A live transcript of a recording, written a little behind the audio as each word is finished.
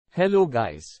Hello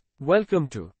guys. Welcome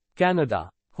to Canada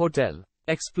Hotel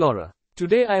Explorer.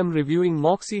 Today I am reviewing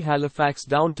Moxy Halifax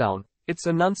Downtown. It's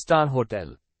a non-star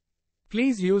hotel.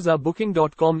 Please use our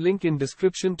booking.com link in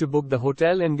description to book the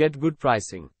hotel and get good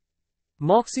pricing.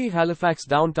 Moxy Halifax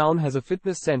Downtown has a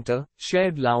fitness center,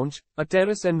 shared lounge, a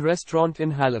terrace and restaurant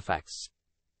in Halifax.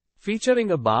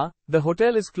 Featuring a bar, the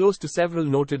hotel is close to several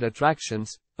noted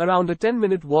attractions, around a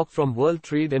 10-minute walk from World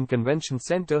Trade and Convention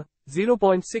Center,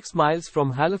 0.6 miles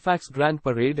from Halifax Grand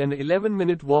Parade and an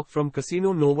 11-minute walk from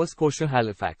Casino Nova Scotia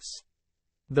Halifax.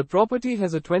 The property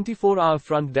has a 24-hour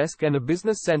front desk and a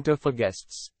business center for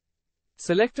guests.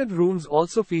 Selected rooms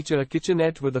also feature a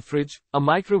kitchenette with a fridge, a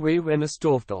microwave and a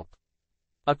stovetop.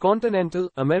 A continental,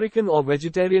 American or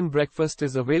vegetarian breakfast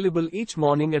is available each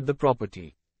morning at the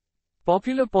property.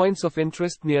 Popular points of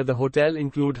interest near the hotel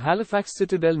include Halifax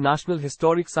Citadel National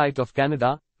Historic Site of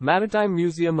Canada, Maritime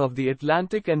Museum of the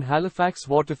Atlantic and Halifax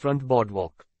Waterfront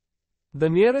Boardwalk. The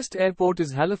nearest airport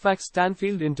is Halifax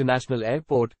Stanfield International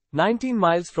Airport, 19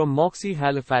 miles from Moxy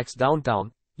Halifax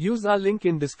Downtown. Use our link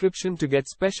in description to get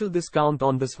special discount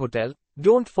on this hotel.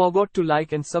 Don't forget to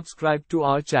like and subscribe to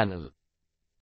our channel.